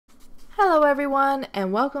Hello everyone,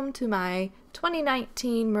 and welcome to my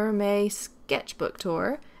 2019 Mermay sketchbook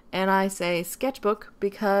tour. And I say sketchbook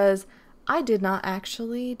because I did not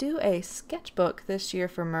actually do a sketchbook this year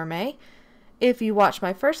for Mermay. If you watched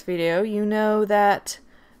my first video, you know that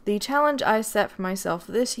the challenge I set for myself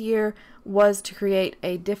this year was to create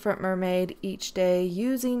a different mermaid each day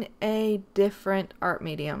using a different art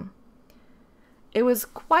medium. It was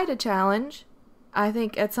quite a challenge. I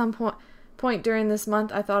think at some point during this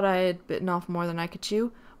month I thought I had bitten off more than I could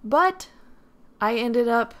chew, but I ended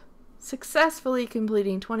up successfully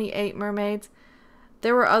completing 28 mermaids.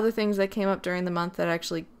 There were other things that came up during the month that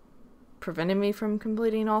actually prevented me from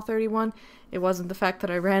completing all 31. It wasn't the fact that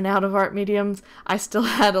I ran out of art mediums. I still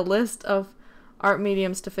had a list of art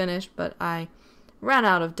mediums to finish, but I ran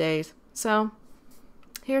out of days. So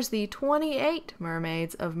here's the 28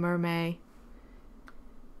 mermaids of Mermay.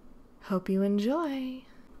 Hope you enjoy.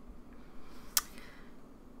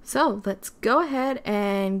 So let's go ahead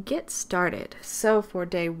and get started. So for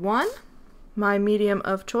day one, my medium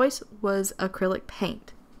of choice was acrylic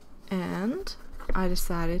paint. And I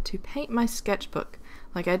decided to paint my sketchbook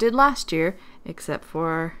like I did last year, except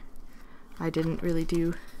for I didn't really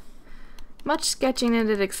do much sketching in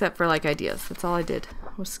it except for like ideas. That's all I did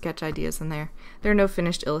was sketch ideas in there. There are no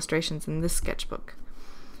finished illustrations in this sketchbook.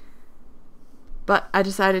 But I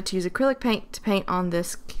decided to use acrylic paint to paint on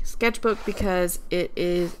this sketchbook because it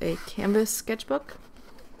is a canvas sketchbook.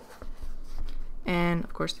 And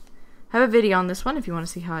of course, I have a video on this one if you want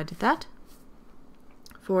to see how I did that.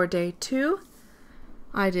 For day two,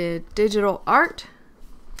 I did digital art,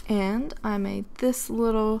 and I made this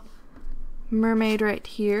little mermaid right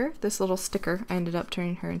here. This little sticker. I ended up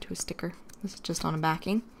turning her into a sticker. This is just on a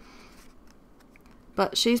backing.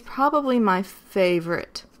 But she's probably my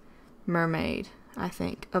favorite mermaid, I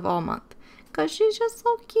think, of all month, because she's just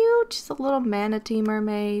so cute. She's a little manatee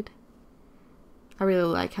mermaid. I really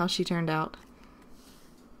like how she turned out.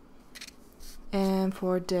 And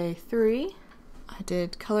for day three, I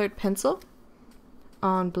did colored pencil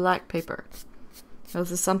on black paper. This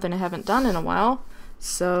is something I haven't done in a while,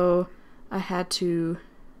 so I had to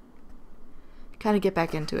kind of get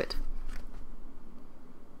back into it.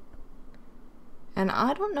 And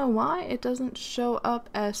I don't know why it doesn't show up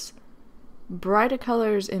as brighter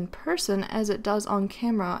colors in person as it does on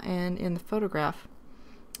camera and in the photograph.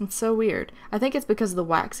 It's so weird. I think it's because of the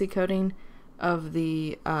waxy coating of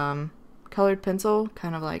the colored pencil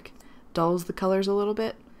kind of like dulls the colors a little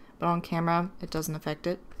bit, but on camera it doesn't affect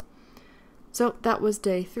it. So that was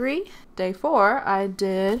day three. Day four, I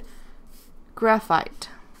did graphite.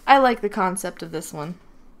 I like the concept of this one.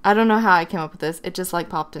 I don't know how I came up with this. It just like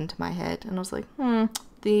popped into my head and I was like,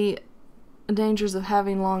 the dangers of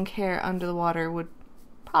having long hair under the water would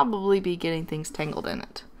probably be getting things tangled in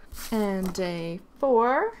it. And day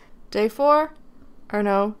one,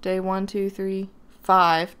 2, 3,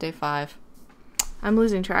 5, day 5. I'm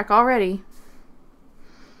losing track already.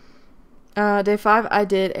 Day 5, I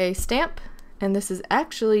did a stamp, and this is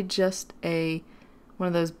actually just one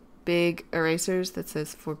of those big erasers that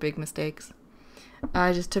says for big mistakes.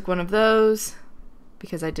 I just took one of those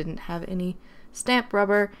because I didn't have any stamp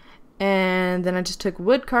rubber, and then I just took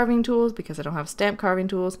wood carving tools because I don't have stamp carving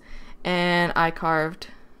tools, and I carved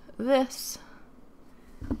this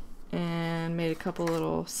and made a couple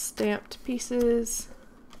little stamped pieces.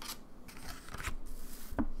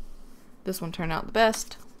 This one turned out the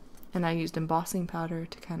best, and I used embossing powder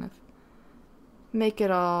to kind of make it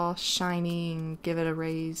all shiny and give it a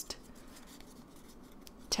raised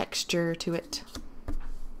texture to it.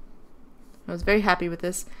 I was very happy with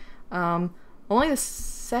this. Only the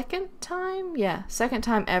second time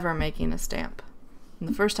ever making a stamp. And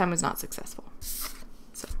the first time was not successful.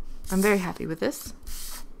 So I'm very happy with this.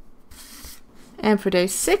 And for day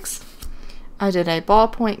 6, I did a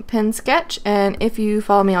ballpoint pen sketch. And if you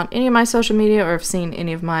follow me on any of my social media or have seen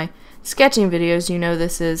any of my sketching videos, you know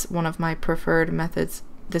this is one of my preferred methods.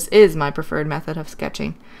 This is my preferred method of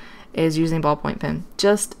sketching, is using ballpoint pen.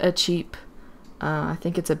 Just a cheap, I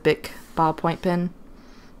think it's a Bic ballpoint pen.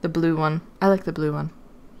 The blue one. I like the blue one.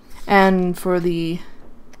 And for the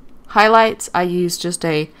highlights, I use just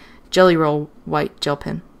a Jelly Roll white gel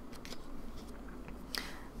pen.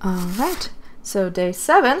 Alright, so day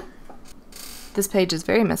 7. This page is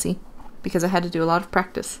very messy because I had to do a lot of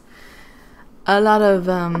practice. A lot of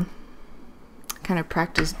kind of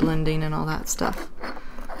practice blending and all that stuff.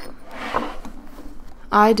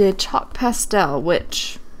 I did chalk pastel,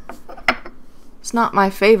 which is not my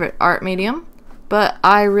favorite art medium, but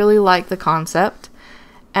I really like the concept,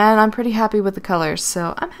 and I'm pretty happy with the colors,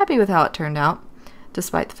 so I'm happy with how it turned out,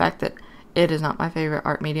 despite the fact that it is not my favorite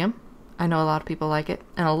art medium. I know a lot of people like it,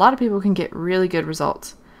 and a lot of people can get really good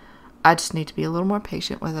results. I just need to be a little more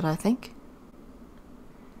patient with it, I think.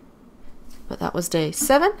 But that was day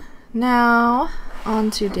 7. Now,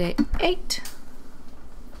 on to day 8.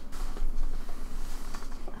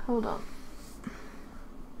 Hold on.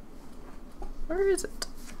 Where is it?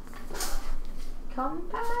 Come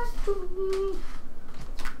back to me.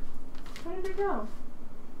 Where did it go?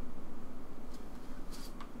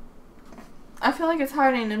 I feel like it's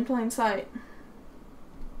hiding in plain sight.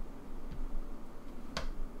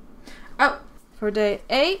 Oh, for day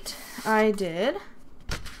 8, I did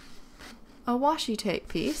a washi tape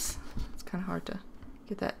piece. It's kind of hard to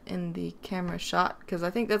get that in the camera shot because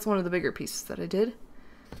I think that's one of the bigger pieces that I did.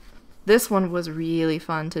 This one was really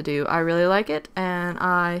fun to do. I really like it, and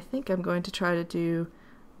I think I'm going to try to do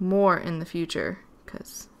more in the future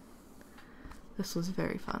because this was a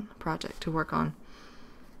very fun project to work on.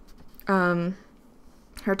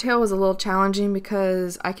 Her tail was a little challenging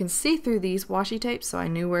because I can see through these washi tapes, so I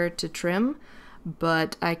knew where to trim,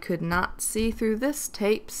 but I could not see through this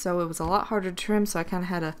tape, so it was a lot harder to trim, so I kind of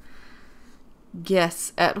had to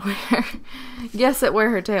guess at where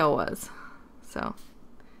her tail was. So,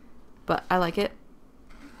 but I like it.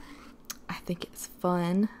 I think it's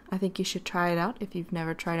fun. I think you should try it out if you've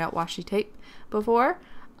never tried out washi tape before.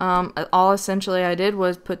 All essentially I did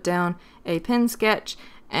was put down a pen sketch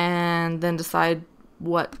and then decide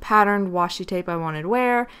what patterned washi tape I wanted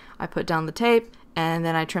where. I put down the tape and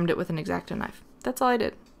then I trimmed it with an X-Acto knife. That's all I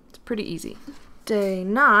did. It's pretty easy. Day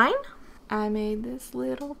 9, I made this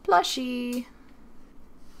little plushie.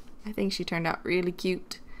 I think she turned out really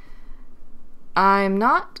cute. I'm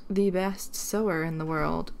not the best sewer in the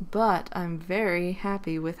world, but I'm very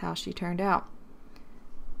happy with how she turned out.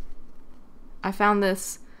 I found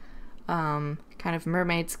this kind of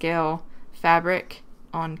mermaid scale fabric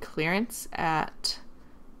on clearance at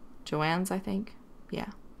Joann's, I think. Yeah.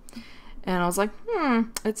 And I was like,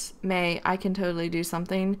 it's May. I can totally do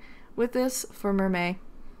something with this for Mermay.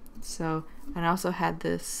 So, and I also had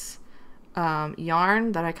this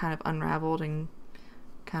yarn that I kind of unraveled and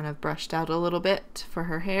kind of brushed out a little bit for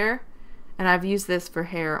her hair. And I've used this for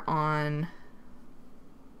hair on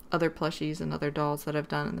other plushies and other dolls that I've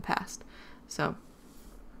done in the past. So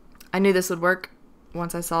I knew this would work.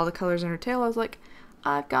 Once I saw the colors in her tail, I was like,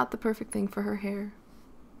 I've got the perfect thing for her hair.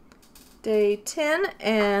 Day 10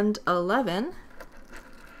 and 11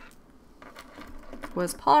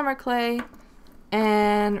 was polymer clay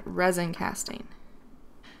and resin casting.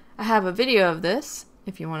 I have a video of this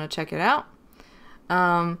if you want to check it out.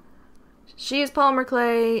 She is polymer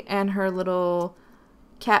clay and her little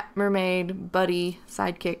cat mermaid buddy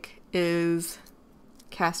sidekick is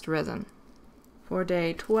cast resin. For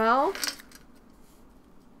day 12,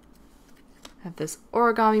 I have this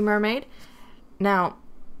origami mermaid. Now,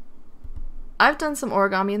 I've done some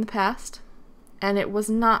origami in the past, and it was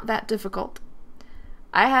not that difficult.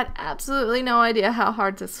 I had absolutely no idea how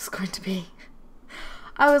hard this was going to be.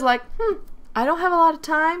 I was like, I don't have a lot of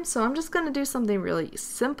time, so I'm just going to do something really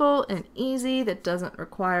simple and easy that doesn't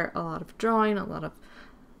require a lot of drawing, a lot of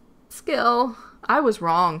skill. I was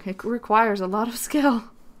wrong. It requires a lot of skill.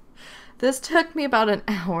 This took me about an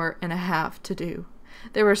hour and a half to do.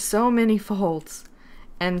 There were so many folds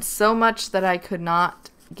and so much that I could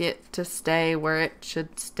not get to stay where it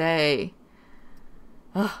should stay.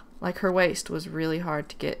 Ugh, like her waist was really hard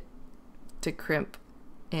to get to crimp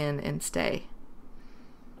in and stay.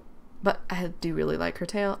 But I do really like her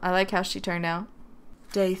tail. I like how she turned out.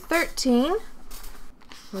 Day 13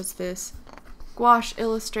 was this gouache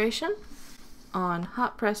illustration on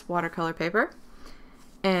hot press watercolor paper.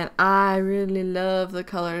 And I really love the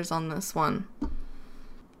colors on this one.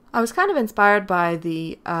 I was kind of inspired by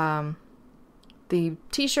the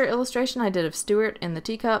t-shirt illustration I did of Stuart in the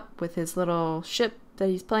teacup with his little ship that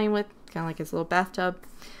he's playing with, kind of like his little bathtub.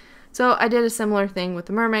 So I did a similar thing with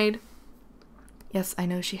the mermaid. Yes, I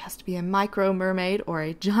know she has to be a micro mermaid or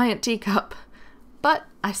a giant teacup, but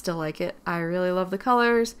I still like it. I really love the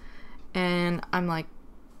colors, and I'm like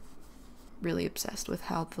really obsessed with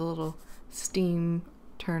how the little steam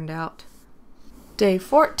turned out. Day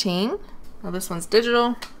 14, well, this one's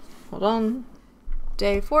digital. Hold on.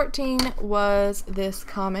 Day 14 was this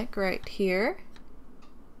comic right here.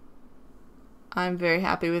 I'm very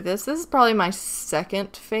happy with this. This is probably my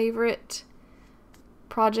second favorite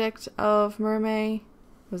project of Mermay,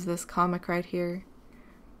 was this comic right here.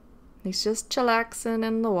 He's just chillaxing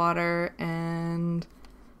in the water and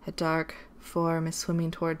a dark form is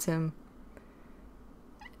swimming towards him.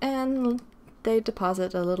 And they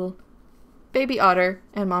deposit a little Baby Otter,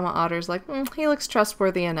 and Mama Otter's like, he looks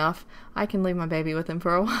trustworthy enough. I can leave my baby with him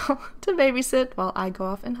for a while to babysit while I go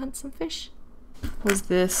off and hunt some fish. Was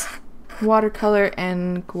this watercolor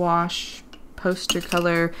and gouache poster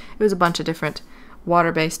color. It was a bunch of different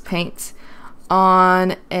water-based paints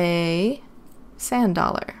on a sand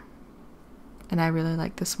dollar. And I really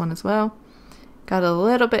like this one as well. Got a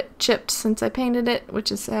little bit chipped since I painted it,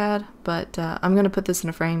 which is sad, but I'm going to put this in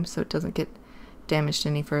a frame so it doesn't get damaged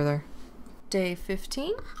any further. Day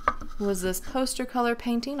 15 was this poster color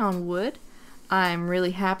painting on wood. I'm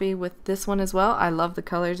really happy with this one as well. I love the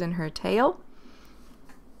colors in her tail.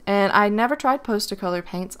 And I never tried poster color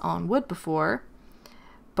paints on wood before,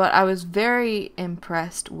 but I was very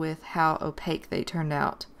impressed with how opaque they turned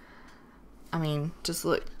out. I mean, just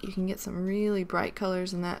look, you can get some really bright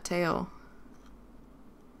colors in that tail.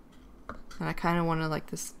 And I kind of wanted like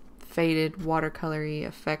this faded watercolory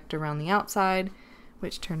effect around the outside,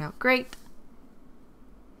 which turned out great.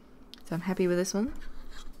 So I'm happy with this one.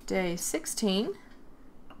 Day 16.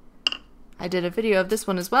 I did a video of this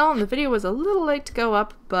one as well, and the video was a little late to go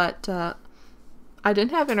up, but I didn't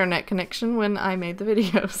have internet connection when I made the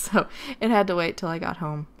video, so it had to wait till I got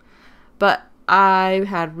home. But I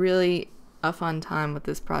had really a fun time with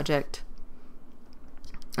this project.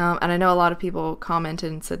 And I know a lot of people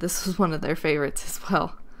commented and said this was one of their favorites as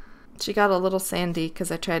well. She got a little sandy because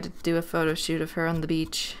I tried to do a photo shoot of her on the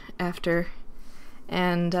beach after,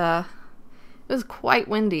 and it was quite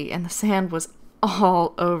windy and the sand was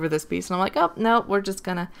all over this piece, and I'm like, oh no, we're just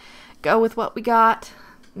gonna go with what we got.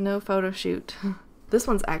 No photo shoot. This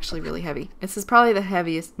one's actually really heavy. This is probably the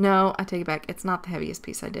heaviest. No, I take it back. It's not the heaviest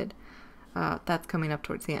piece I did. That's coming up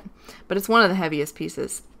towards the end. But it's one of the heaviest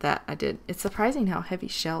pieces that I did. It's surprising how heavy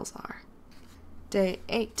shells are. Day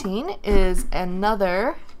 18 is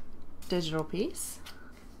another digital piece.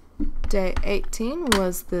 Day 18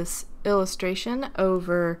 was this illustration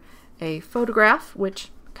over a photograph, which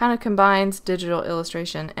kind of combines digital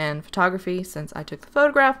illustration and photography, since I took the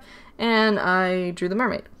photograph and I drew the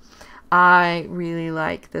mermaid. I really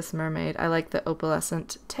like this mermaid. I like the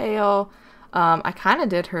opalescent tail. I kind of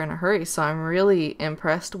did her in a hurry, so I'm really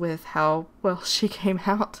impressed with how well she came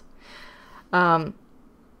out. But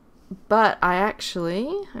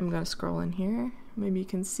I'm going to scroll in here. Maybe you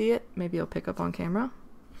can see it. Maybe it'll pick up on camera.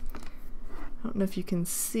 I don't know if you can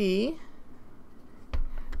see,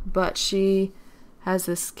 but she has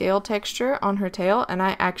this scale texture on her tail, and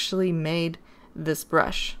I actually made this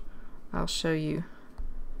brush. I'll show you.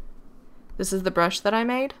 This is the brush that I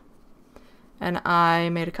made, and I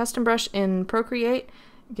made a custom brush in Procreate,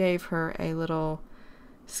 gave her a little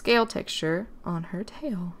scale texture on her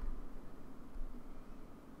tail.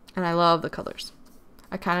 And I love the colors.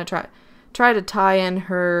 I kind of try to tie in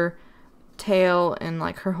her tail and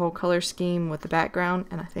like her whole color scheme with the background,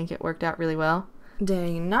 and I think it worked out really well.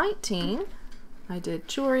 Day 19, I did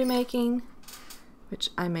jewelry making, which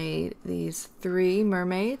I made these 3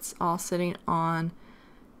 mermaids all sitting on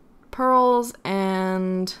pearls,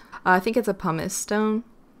 and I think it's a pumice stone.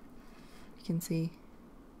 You can see.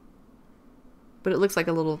 But it looks like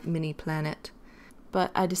a little mini planet.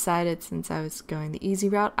 But I decided, since I was going the easy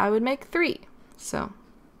route, I would make 3. So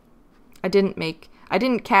I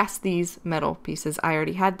didn't cast these metal pieces. I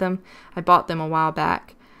already had them. I bought them a while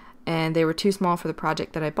back, and they were too small for the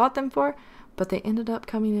project that I bought them for, but they ended up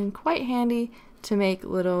coming in quite handy to make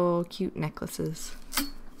little cute necklaces.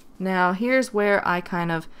 Now here's where I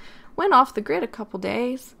kind of went off the grid a couple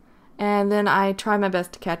days, and then I tried my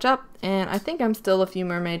best to catch up, and I think I'm still a few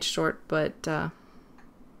mermaids short, but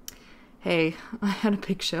hey, I had a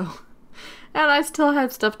big show, and I still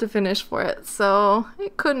had stuff to finish for it, so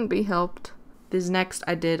it couldn't be helped. These next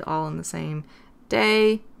I did all in the same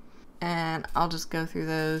day, and I'll just go through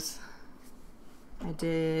those. I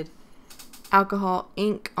did alcohol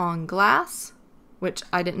ink on glass, which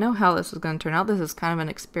I didn't know how this was going to turn out. This is kind of an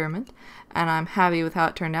experiment, and I'm happy with how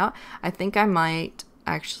it turned out. I think I might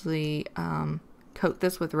actually coat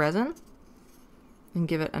this with resin and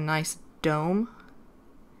give it a nice dome.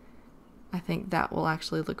 I think that will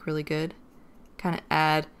actually look really good. Kind of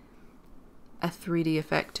add a 3D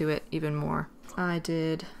effect to it even more. I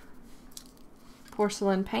did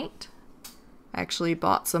porcelain paint. I actually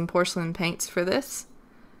bought some porcelain paints for this,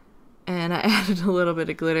 and I added a little bit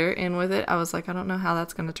of glitter in with it. I was like, I don't know how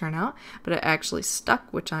that's going to turn out, but it actually stuck,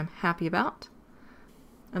 which I'm happy about.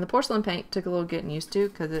 And the porcelain paint took a little getting used to,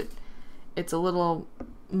 because it's a little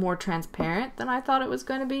more transparent than I thought it was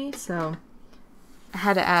going to be, so I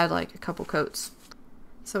had to add like a couple coats.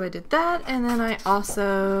 So I did that, and then I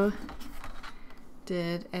also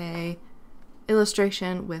did a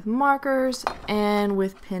illustration with markers and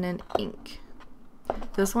with pen and ink.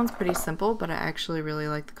 This one's pretty simple, but I actually really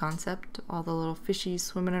like the concept. All the little fishies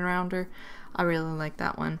swimming around her. I really like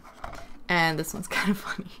that one. And this one's kind of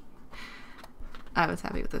funny. I was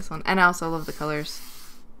happy with this one. And I also love the colors.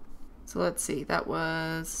 So let's see. That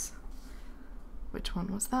was... Which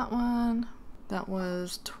one was that one? That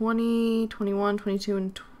was 20, 21, 22,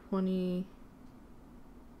 and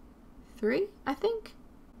 23, I think?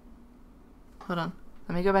 Hold on.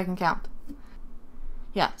 Let me go back and count.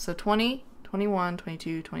 Yeah, so 20, 21,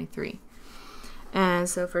 22, 23. And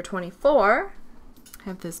so for 24, I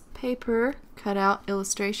have this paper cutout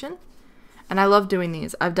illustration. And I love doing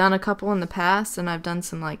these. I've done a couple in the past, and I've done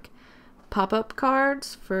some like pop-up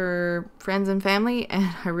cards for friends and family,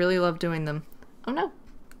 and I really love doing them. Oh no.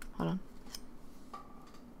 Hold on.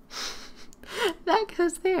 That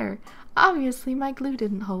goes there. Obviously my glue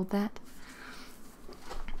didn't hold that.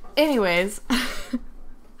 Anyways,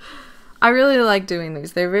 I really like doing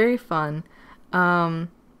these. They're very fun. I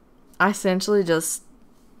essentially just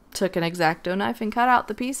took an X-Acto knife and cut out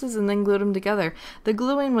the pieces and then glued them together. The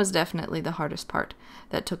gluing was definitely the hardest part.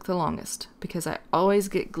 That took the longest because I always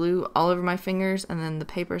get glue all over my fingers and then the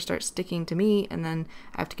paper starts sticking to me and then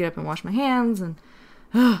I have to get up and wash my hands and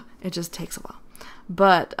it just takes a while.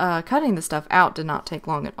 But cutting the stuff out did not take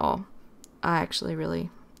long at all. I actually really,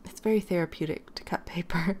 it's very therapeutic to cut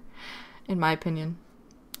paper in my opinion.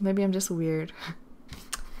 Maybe I'm just weird.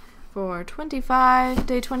 For 25,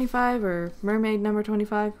 day 25, or mermaid number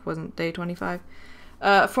 25, wasn't day 25.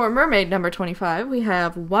 For mermaid number 25, we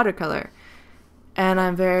have watercolor. And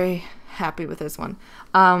I'm very happy with this one.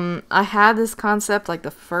 I had this concept like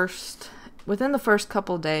within the first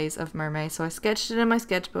couple days of Mermay, so I sketched it in my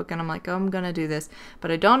sketchbook, and I'm like, oh, I'm gonna do this. But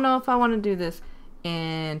I don't know if I want to do this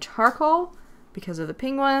in charcoal because of the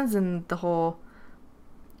penguins and the whole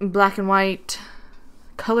black and white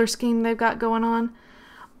color scheme they've got going on.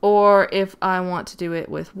 Or if I want to do it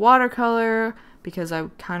with watercolor, because I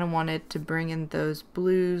kind of wanted to bring in those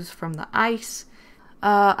blues from the ice.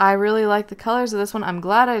 I really like the colors of this one. I'm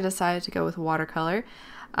glad I decided to go with watercolor.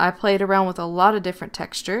 I played around with a lot of different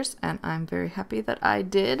textures, and I'm very happy that I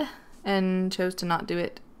did, and chose to not do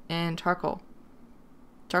it in charcoal.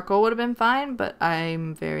 Charcoal would have been fine, but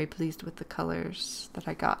I'm very pleased with the colors that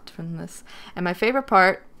I got from this. And my favorite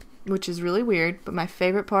part, which is really weird, but my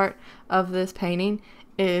favorite part of this painting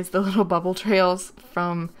is the little bubble trails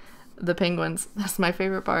from the penguins. That's my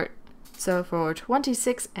favorite part. So for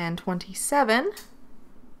 26 and 27,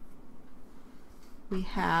 we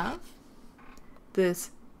have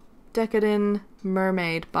this Decadent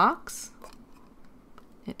Mermaid box.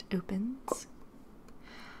 It opens.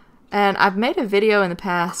 And I've made a video in the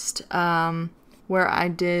past where I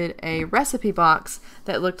did a recipe box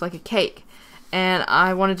that looked like a cake. And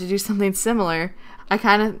I wanted to do something similar. I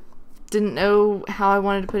kind of didn't know how I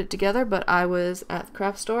wanted to put it together, but I was at the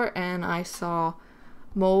craft store and I saw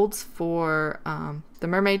molds for the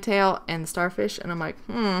mermaid tail and the starfish, and I'm like,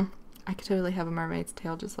 I could totally have a mermaid's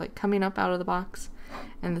tail just like coming up out of the box.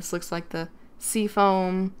 And this looks like the sea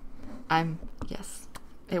foam. Yes,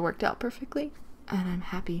 it worked out perfectly, and I'm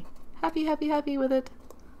happy with it.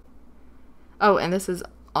 Oh, and this is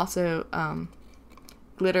also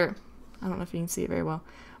glitter. I don't know if you can see it very well,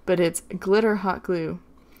 but it's glitter hot glue,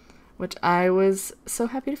 which I was so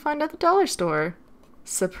happy to find at the dollar store,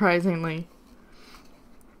 surprisingly.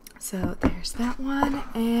 So there's that one,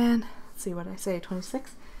 and let's see what I say,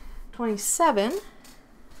 26, 27.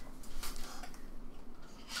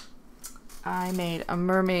 I made a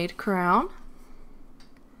mermaid crown,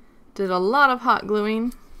 did a lot of hot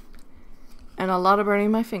gluing, and a lot of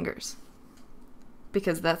burning my fingers.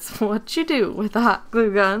 Because that's what you do with a hot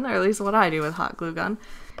glue gun, or at least what I do with hot glue gun.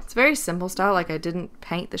 It's very simple style, like I didn't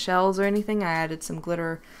paint the shells or anything. I added some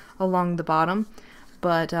glitter along the bottom,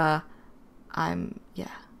 but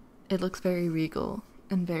it looks very regal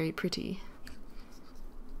and very pretty.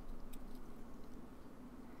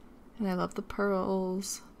 And I love the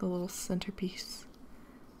pearls, the little centerpiece.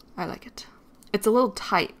 I like it. It's a little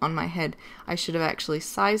tight on my head. I should have actually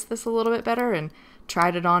sized this a little bit better and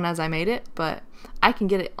tried it on as I made it, but I can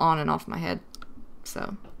get it on and off my head.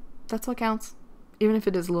 So that's what counts, even if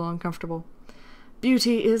it is a little uncomfortable.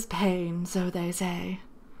 Beauty is pain, so they say.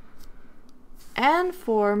 And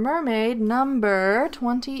for mermaid number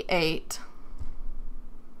 28.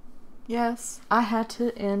 Yes, I had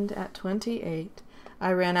to end at 28.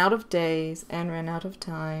 I ran out of days and ran out of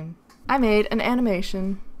time. I made an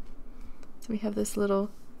animation. So we have this little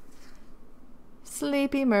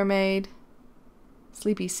sleepy mermaid,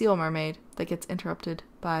 sleepy seal mermaid that gets interrupted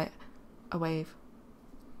by a wave.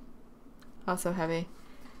 Also have a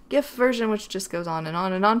GIF version which just goes on and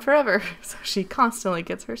on and on forever. So she constantly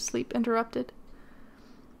gets her sleep interrupted.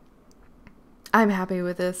 I'm happy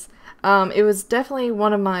with this. It was definitely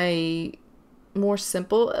one of my more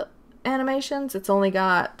simple animations. It's only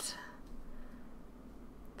got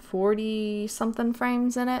 40 something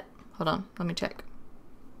frames in it. Hold on, let me check.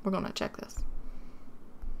 We're gonna check this.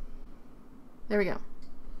 There we go.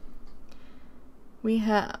 We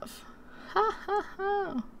have, ha ha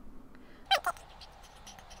ha.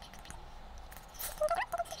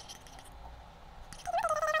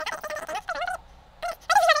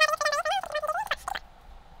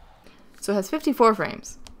 So it has 54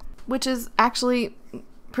 frames, which is actually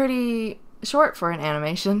pretty short for an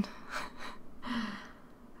animation.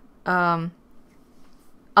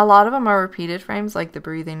 A lot of them are repeated frames, like the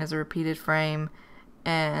breathing is a repeated frame,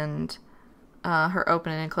 and her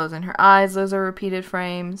opening and closing her eyes, those are repeated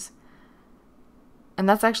frames. And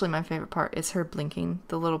that's actually my favorite part, is her blinking.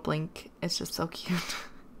 The little blink, it's just so cute.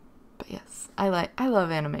 But yes, I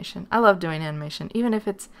love animation. I love doing animation, even if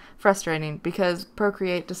it's frustrating, because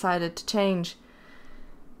Procreate decided to change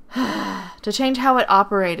how it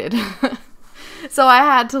operated. So I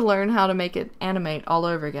had to learn how to make it animate all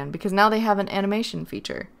over again, because now they have an animation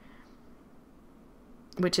feature,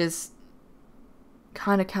 which is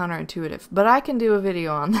kind of counterintuitive, but I can do a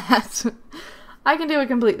video on that. I can do a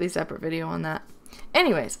completely separate video on that.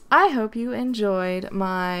 Anyways, I hope you enjoyed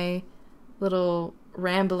my little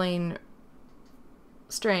rambling,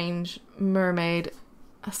 strange mermaid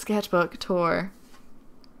sketchbook tour.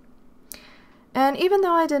 And even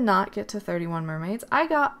though I did not get to 31 mermaids, I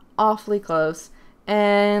got awfully close.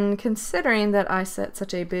 And considering that I set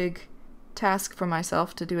such a big task for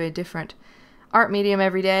myself to do a different art medium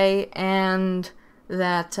every day, and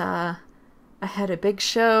that I had a big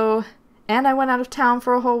show, and I went out of town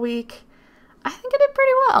for a whole week, I think I did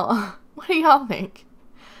pretty well. What do y'all think?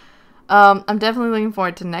 I'm definitely looking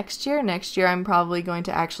forward to next year. Next year I'm probably going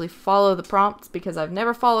to actually follow the prompts, because I've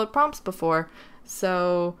never followed prompts before,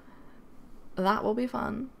 so that will be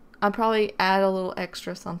fun. I'll probably add a little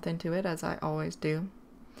extra something to it, as I always do.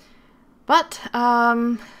 But,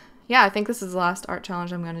 yeah, I think this is the last art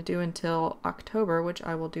challenge I'm going to do until October, which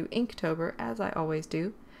I will do Inktober, as I always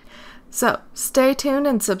do. So, stay tuned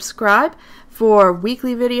and subscribe for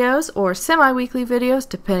weekly videos or semi-weekly videos,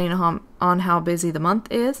 depending on how busy the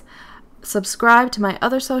month is. Subscribe to my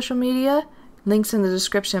other social media, links in the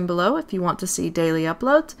description below if you want to see daily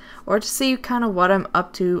uploads, or to see kind of what I'm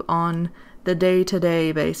up to on the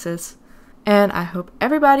day-to-day basis. And I hope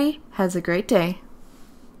everybody has a great day.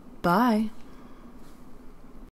 Bye.